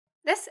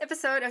This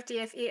episode of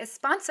DFE is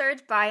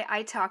sponsored by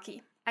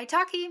italki.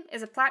 Italki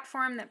is a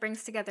platform that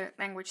brings together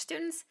language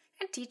students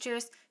and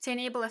teachers to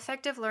enable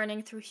effective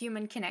learning through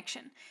human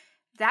connection.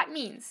 That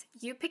means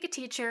you pick a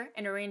teacher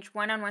and arrange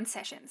one-on-one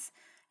sessions.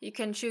 You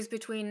can choose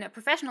between a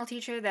professional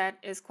teacher that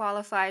is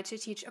qualified to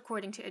teach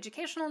according to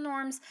educational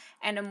norms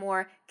and a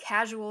more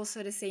casual,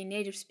 so to say,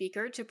 native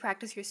speaker to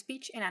practice your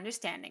speech and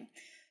understanding.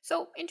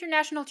 So,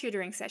 international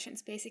tutoring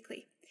sessions,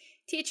 basically.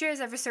 Teachers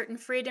have a certain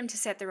freedom to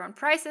set their own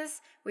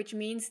prices, which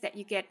means that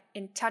you get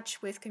in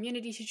touch with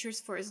community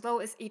teachers for as low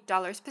as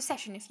 $8 per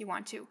session if you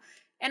want to.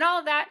 And all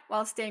of that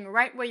while staying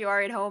right where you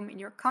are at home in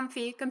your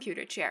comfy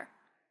computer chair.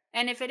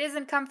 And if it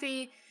isn't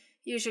comfy,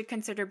 you should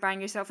consider buying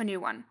yourself a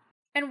new one.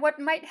 And what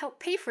might help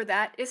pay for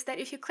that is that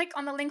if you click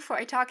on the link for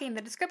italki in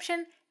the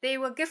description, they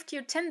will gift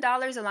you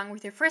 $10 along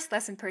with your first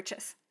lesson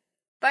purchase.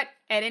 But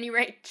at any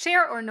rate,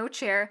 chair or no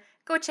chair,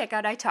 go check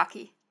out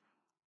italki.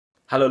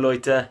 Hallo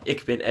Leute,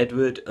 ich bin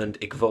Edward und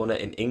ich wohne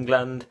in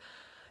England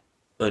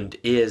und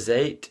ihr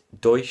seht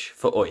Deutsch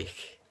für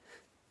euch.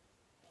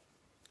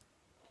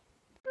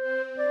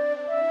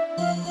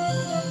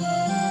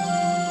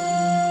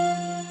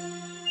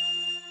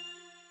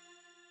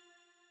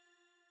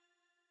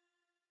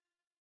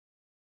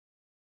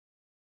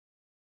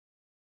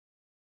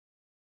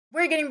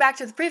 We're getting back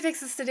to the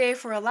prefixes today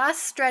for a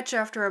last stretch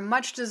after a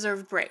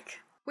much-deserved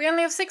break. We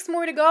only have 6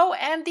 more to go,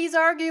 and these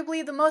are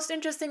arguably the most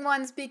interesting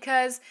ones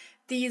because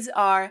these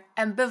are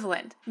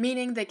ambivalent,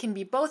 meaning they can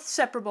be both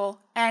separable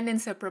and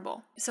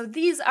inseparable. So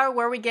these are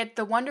where we get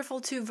the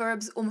wonderful 2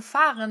 verbs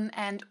umfahren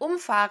and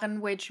umfahren,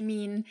 which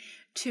mean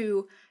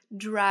to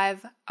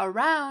drive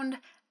around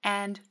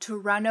and to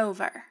run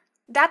over.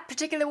 That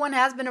particular one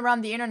has been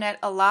around the internet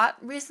a lot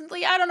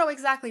recently. I don't know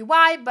exactly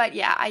why, but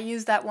yeah, I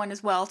use that one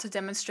as well to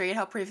demonstrate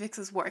how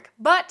prefixes work.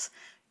 But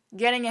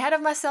getting ahead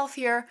of myself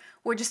here,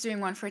 we're just doing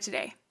one for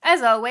today.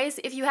 As always,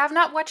 if you have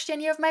not watched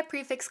any of my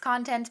prefix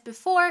content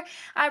before,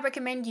 I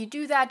recommend you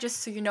do that just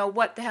so you know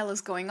what the hell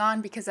is going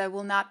on, because I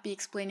will not be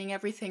explaining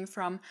everything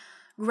from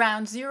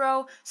ground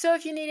zero. So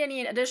if you need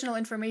any additional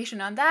information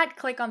on that,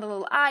 click on the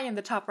little I in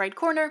the top right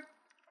corner,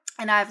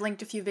 and I've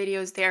linked a few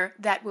videos there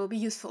that will be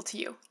useful to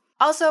you.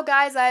 Also,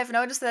 guys, I've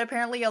noticed that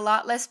apparently a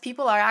lot less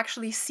people are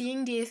actually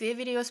seeing DFA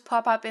videos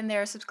pop up in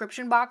their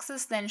subscription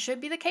boxes than should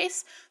be the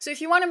case. So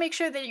if you want to make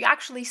sure that you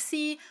actually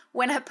see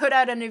when I put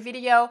out a new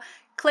video,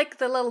 click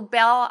the little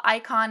bell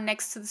icon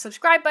next to the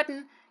subscribe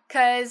button,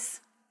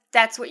 because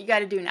that's what you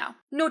gotta do now.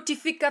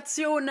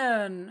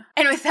 Notifikationen!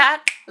 And with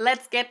that,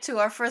 let's get to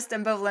our first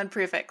ambivalent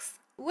prefix,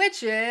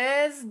 which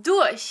is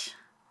durch.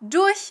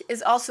 Durch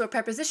is also a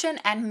preposition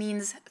and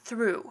means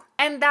through.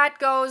 And that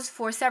goes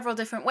for several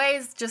different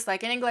ways, just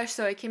like in English.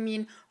 So it can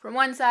mean from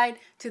one side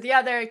to the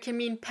other. It can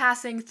mean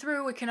passing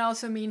through. It can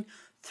also mean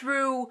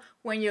through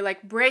when you're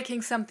like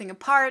breaking something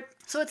apart.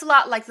 So it's a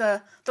lot like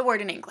the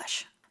word in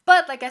English.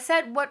 But like I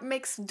said, what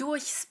makes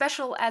durch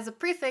special as a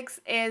prefix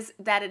is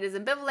that it is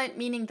ambivalent,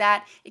 meaning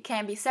that it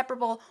can be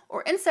separable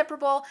or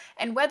inseparable,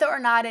 and whether or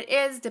not it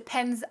is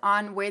depends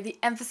on where the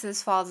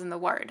emphasis falls in the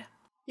word.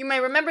 You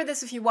may remember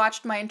this if you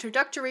watched my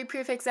introductory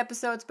prefix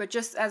episodes, but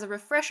just as a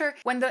refresher,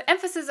 when the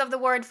emphasis of the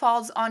word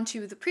falls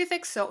onto the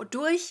prefix, so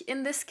durch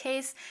in this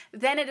case,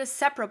 then it is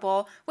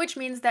separable, which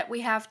means that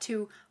we have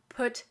to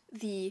put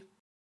the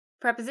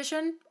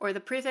preposition, or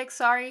the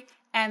prefix,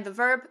 and the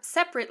verb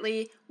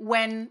separately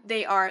when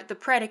they are the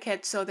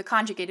predicate, so the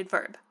conjugated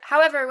verb.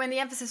 However, when the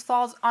emphasis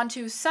falls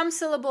onto some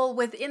syllable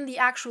within the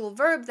actual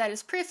verb that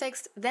is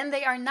prefixed, then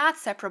they are not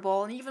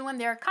separable, and even when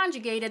they are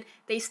conjugated,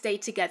 they stay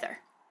together.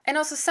 And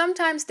also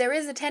sometimes there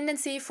is a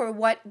tendency for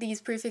what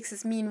these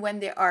prefixes mean when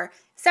they are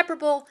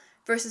separable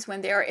versus when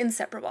they are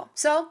inseparable.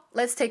 So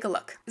let's take a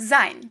look.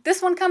 Sein.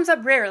 This one comes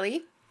up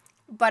rarely,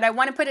 but I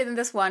want to put it in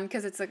this one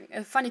because it's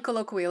a funny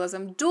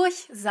colloquialism.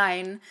 Durch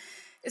sein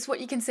is what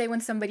you can say when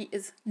somebody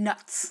is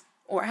nuts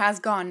or has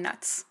gone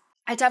nuts.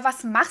 Alter,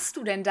 was machst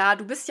du denn da?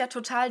 Du bist ja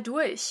total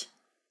durch.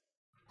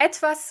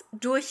 Etwas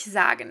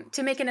durchsagen,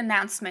 to make an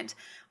announcement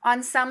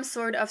on some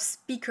sort of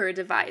speaker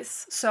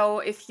device. So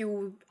if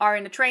you are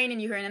in a train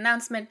and you hear an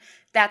announcement,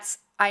 that's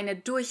eine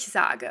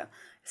Durchsage.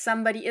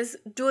 Somebody is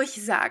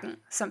durchsagen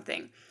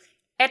something.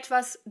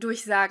 Etwas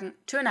durchsagen,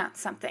 to announce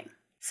something.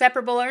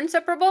 Separable or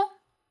inseparable?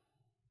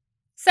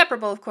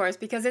 Separable, of course,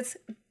 because it's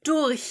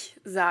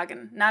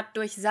durchsagen, not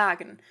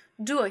durchsagen.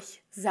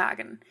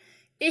 Durchsagen.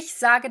 Ich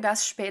sage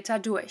das später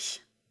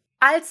durch.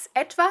 Als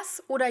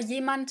etwas oder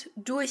jemand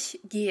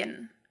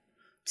durchgehen.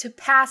 To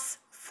pass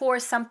for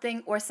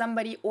something or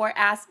somebody or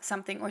as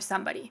something or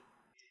somebody.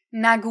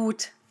 Na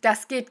gut,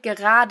 das geht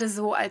gerade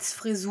so als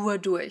Frisur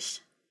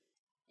durch.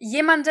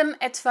 Jemandem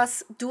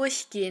etwas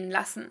durchgehen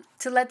lassen.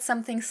 To let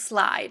something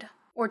slide.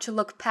 Or to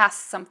look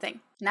past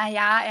something.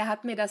 Naja, er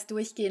hat mir das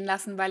durchgehen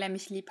lassen, weil er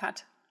mich lieb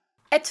hat.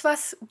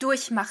 Etwas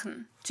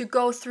durchmachen. To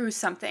go through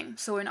something.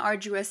 So an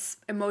arduous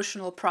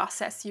emotional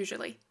process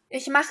usually.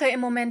 Ich mache im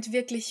Moment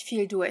wirklich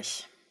viel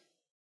durch.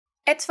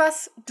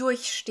 Etwas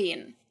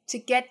durchstehen. To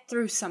get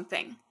through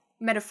something,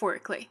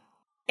 metaphorically.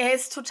 Er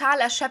ist total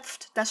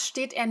erschöpft, das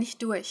steht er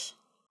nicht durch.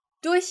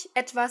 Durch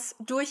etwas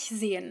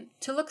durchsehen.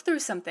 To look through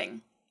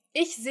something.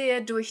 Ich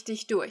sehe durch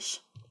dich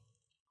durch.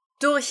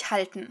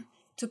 Durchhalten.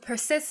 To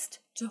persist,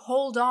 to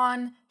hold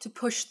on, to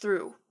push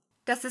through.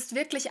 Das ist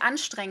wirklich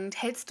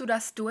anstrengend. Hältst du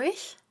das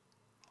durch?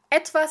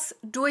 Etwas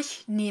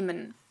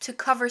durchnehmen. To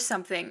cover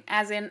something,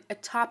 as in a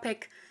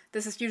topic.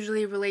 This is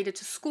usually related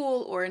to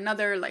school or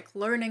another like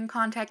learning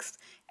context.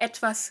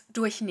 Etwas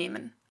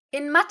durchnehmen.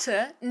 In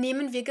Mathe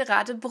nehmen wir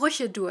gerade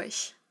Brüche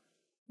durch.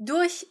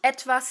 Durch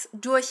etwas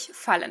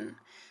durchfallen.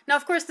 Now,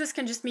 of course, this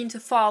can just mean to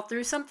fall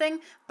through something,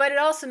 but it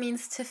also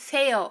means to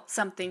fail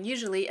something,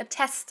 usually a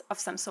test of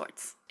some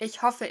sorts.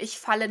 Ich hoffe, ich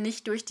falle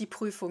nicht durch die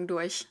Prüfung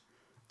durch.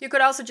 You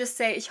could also just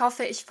say, ich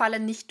hoffe, ich falle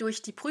nicht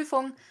durch die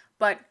Prüfung,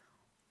 but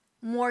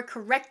more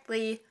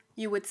correctly,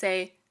 you would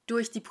say,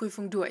 durch die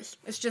Prüfung durch.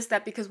 It's just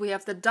that because we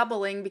have the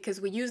doubling,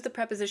 because we use the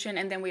preposition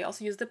and then we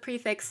also use the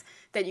prefix,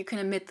 that you can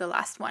omit the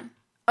last one.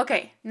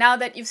 Okay, now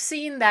that you've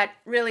seen that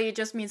really it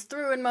just means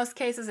through in most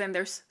cases, and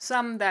there's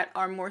some that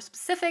are more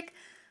specific,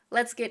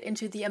 let's get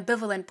into the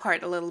ambivalent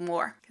part a little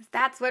more, because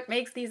that's what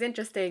makes these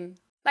interesting.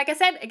 Like I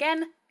said,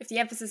 again, if the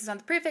emphasis is on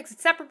the prefix,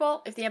 it's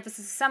separable. If the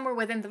emphasis is somewhere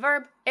within the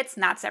verb, it's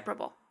not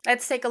separable.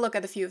 Let's take a look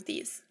at a few of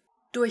these.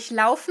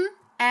 Durchlaufen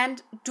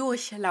and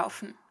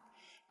durchlaufen.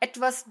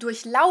 Etwas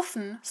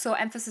durchlaufen, so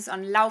emphasis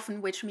on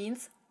laufen, which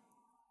means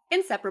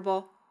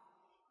inseparable,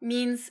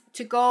 means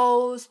to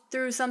go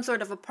through some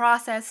sort of a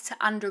process, to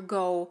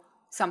undergo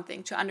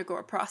something, to undergo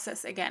a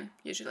process again,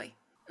 usually.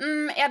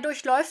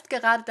 Durchläuft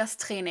gerade das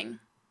Training.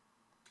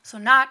 So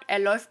not,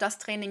 läuft das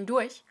Training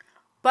durch,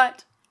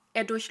 but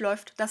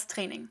durchläuft das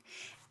Training.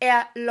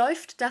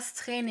 Läuft das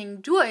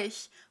Training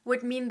durch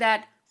would mean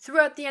that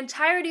throughout the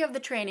entirety of the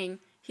training,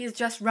 he's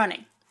just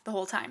running the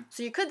whole time.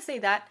 So you could say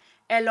that,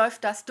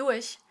 läuft das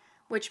durch,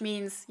 which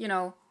means,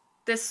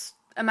 this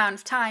amount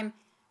of time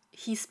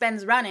he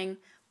spends running,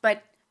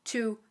 but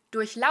to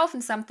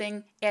durchlaufen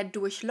something,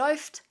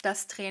 durchläuft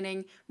das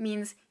Training,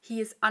 means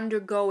he is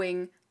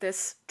undergoing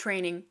this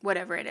training,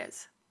 whatever it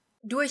is.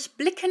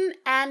 Durchblicken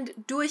and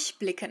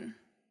durchblicken.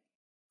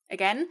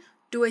 Again,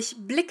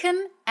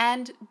 durchblicken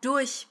and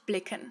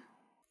durchblicken.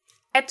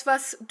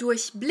 Etwas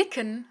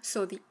durchblicken,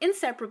 so the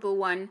inseparable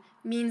one,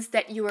 means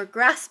that you are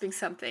grasping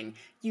something.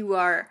 You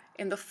are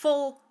in the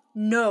full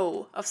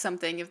know of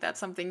something, if that's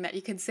something that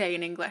you can say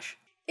in English.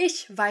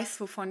 Ich weiß,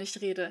 wovon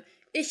ich rede.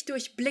 Ich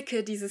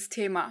durchblicke dieses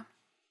Thema.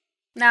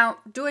 Now,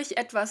 durch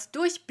etwas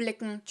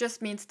durchblicken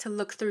just means to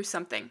look through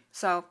something.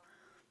 So,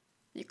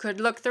 you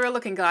could look through a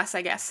looking glass,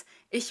 I guess.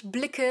 Ich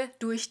blicke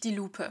durch die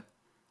Lupe.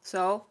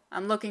 So,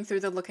 I'm looking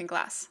through the looking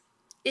glass.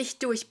 Ich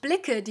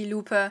durchblicke die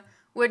Lupe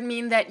would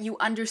mean that you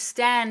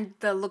understand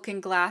the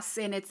looking glass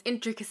in its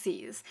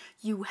intricacies.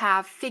 You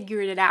have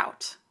figured it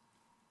out.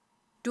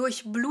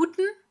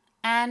 Durchbluten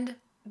and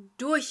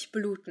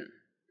durchbluten.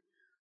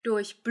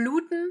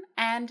 Durchbluten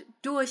and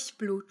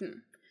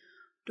durchbluten.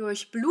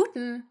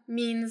 Durchbluten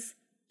means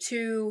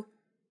to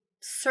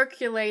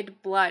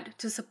circulate blood,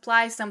 to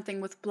supply something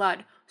with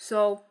blood.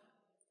 So,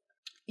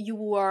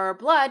 your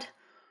blood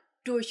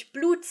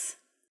durchbluts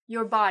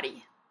your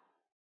body.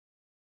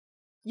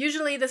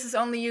 Usually this is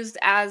only used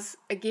as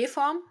a G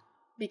form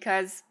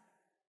because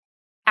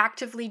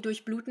actively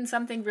durchbluten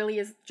something really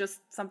is just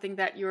something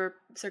that your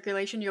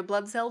circulation, your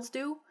blood cells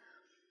do.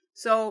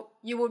 So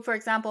you would, for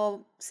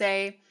example,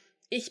 say,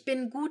 ich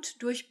bin gut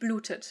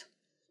durchblutet.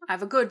 I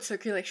have a good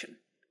circulation.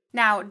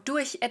 Now,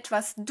 durch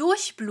etwas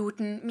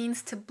durchbluten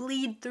means to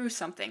bleed through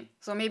something.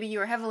 So maybe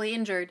you're heavily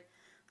injured,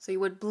 so you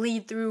would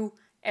bleed through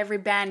every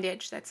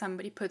bandage that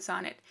somebody puts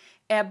on it.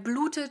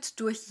 Blutet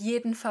durch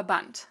jeden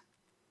Verband.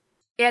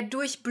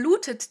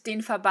 Durchblutet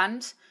den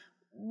Verband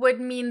would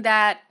mean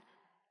that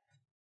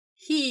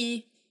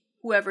he,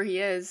 whoever he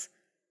is,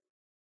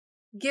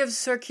 gives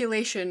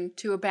circulation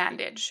to a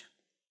bandage.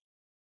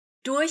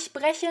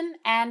 Durchbrechen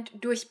and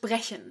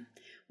durchbrechen.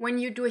 When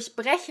you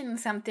durchbrechen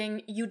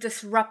something, you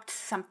disrupt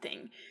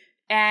something.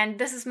 And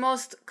this is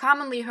most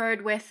commonly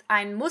heard with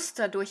ein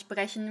Muster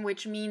durchbrechen,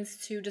 which means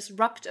to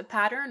disrupt a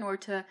pattern or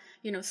to,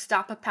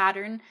 stop a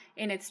pattern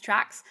in its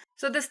tracks.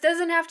 So this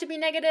doesn't have to be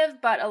negative,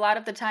 but a lot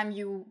of the time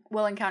you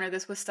will encounter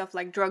this with stuff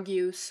like drug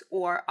use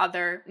or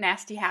other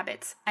nasty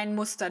habits. Ein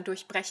Muster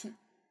durchbrechen.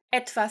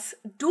 Etwas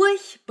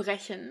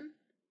durchbrechen,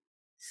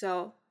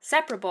 so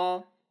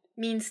separable,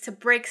 means to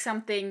break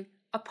something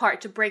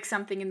apart, to break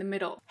something in the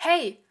middle.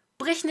 Hey,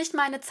 brich nicht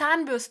meine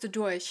Zahnbürste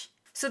durch.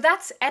 So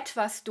that's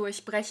etwas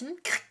durchbrechen.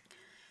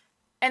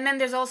 And then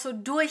there's also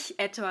durch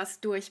etwas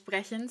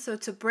durchbrechen, so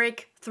to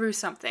break through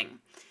something.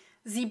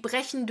 Sie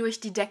brechen durch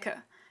die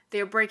Decke.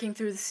 They're breaking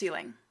through the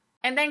ceiling.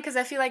 And then, because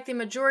I feel like the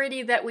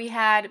majority that we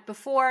had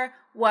before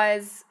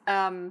was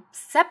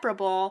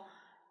separable,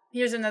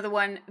 here's another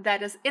one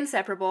that is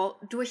inseparable.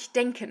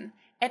 Durchdenken.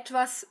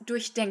 Etwas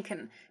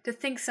durchdenken. To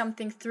think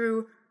something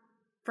through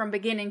from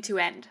beginning to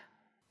end.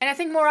 And I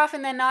think more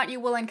often than not, you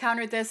will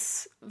encounter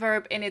this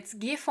verb in its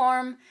G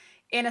form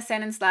in a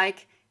sentence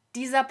like,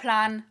 dieser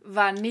Plan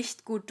war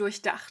nicht gut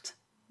durchdacht.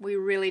 We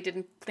really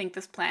didn't think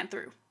this plan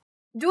through.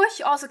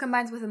 Durch also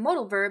combines with the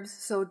modal verbs,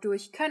 so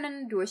durch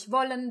können, durch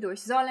wollen,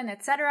 durch sollen,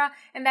 etc.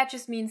 And that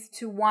just means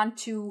to want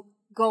to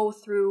go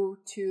through,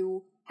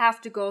 to have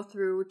to go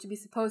through, to be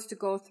supposed to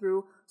go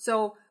through.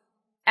 So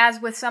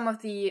as with some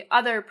of the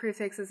other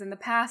prefixes in the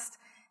past,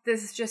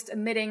 this is just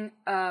omitting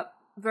a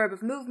verb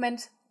of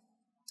movement.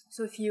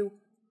 So if you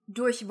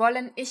durch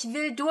wollen, ich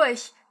will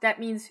durch, that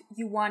means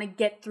you want to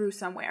get through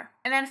somewhere.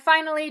 And then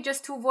finally,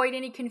 just to avoid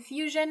any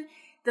confusion,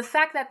 the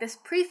fact that this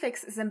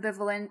prefix is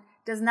ambivalent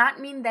does not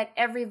mean that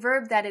every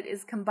verb that it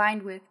is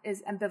combined with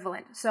is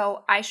ambivalent.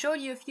 So I showed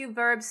you a few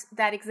verbs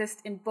that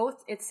exist in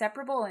both its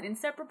separable and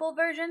inseparable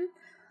version,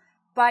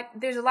 but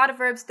there's a lot of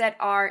verbs that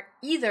are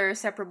either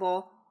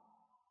separable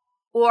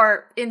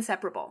or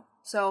inseparable.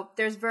 So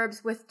there's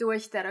verbs with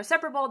durch that are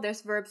separable,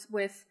 there's verbs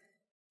with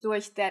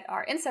durch that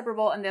are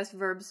inseparable, and there's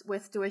verbs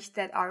with durch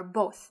that are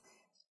both.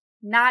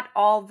 Not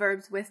all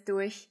verbs with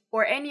durch,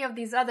 or any of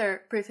these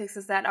other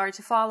prefixes that are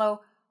to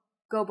follow,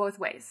 go both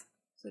ways.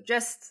 So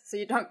just so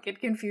you don't get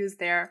confused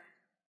there,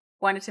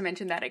 wanted to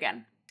mention that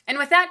again. And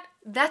with that,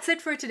 that's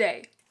it for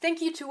today.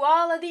 Thank you to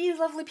all of these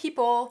lovely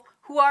people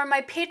who are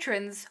my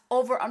patrons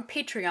over on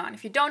Patreon.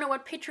 If you don't know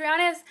what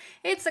Patreon is,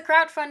 it's a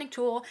crowdfunding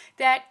tool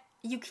that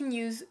you can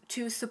use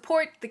to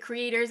support the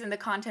creators and the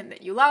content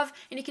that you love,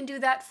 and you can do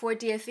that for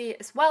DFE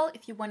as well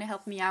if you want to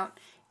help me out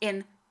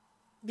in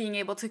being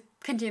able to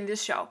continue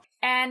this show.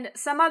 And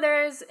some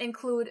others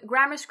include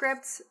grammar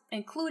scripts,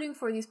 including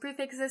for these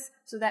prefixes,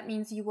 so that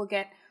means you will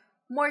get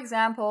more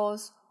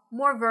examples,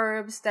 more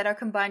verbs that are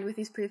combined with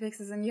these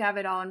prefixes, and you have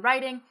it all in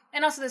writing,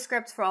 and also the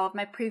scripts for all of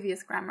my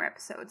previous grammar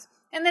episodes.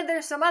 And then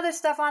there's some other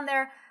stuff on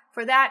there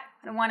for that.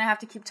 I don't want to have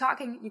to keep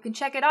talking. You can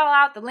check it all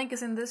out. The link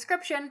is in the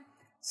description.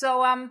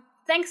 So,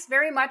 thanks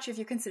very much if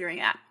you're considering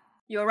that.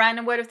 Your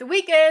random word of the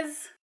week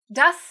is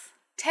das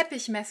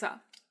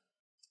Teppichmesser,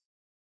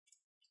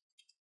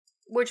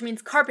 which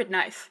means carpet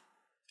knife.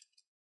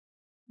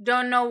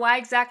 Don't know why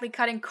exactly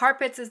cutting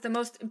carpets is the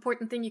most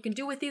important thing you can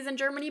do with these in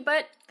Germany,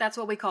 but that's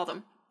what we call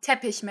them.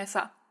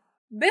 Teppichmesser.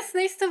 Bis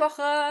nächste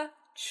Woche.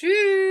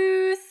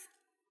 Tschüss.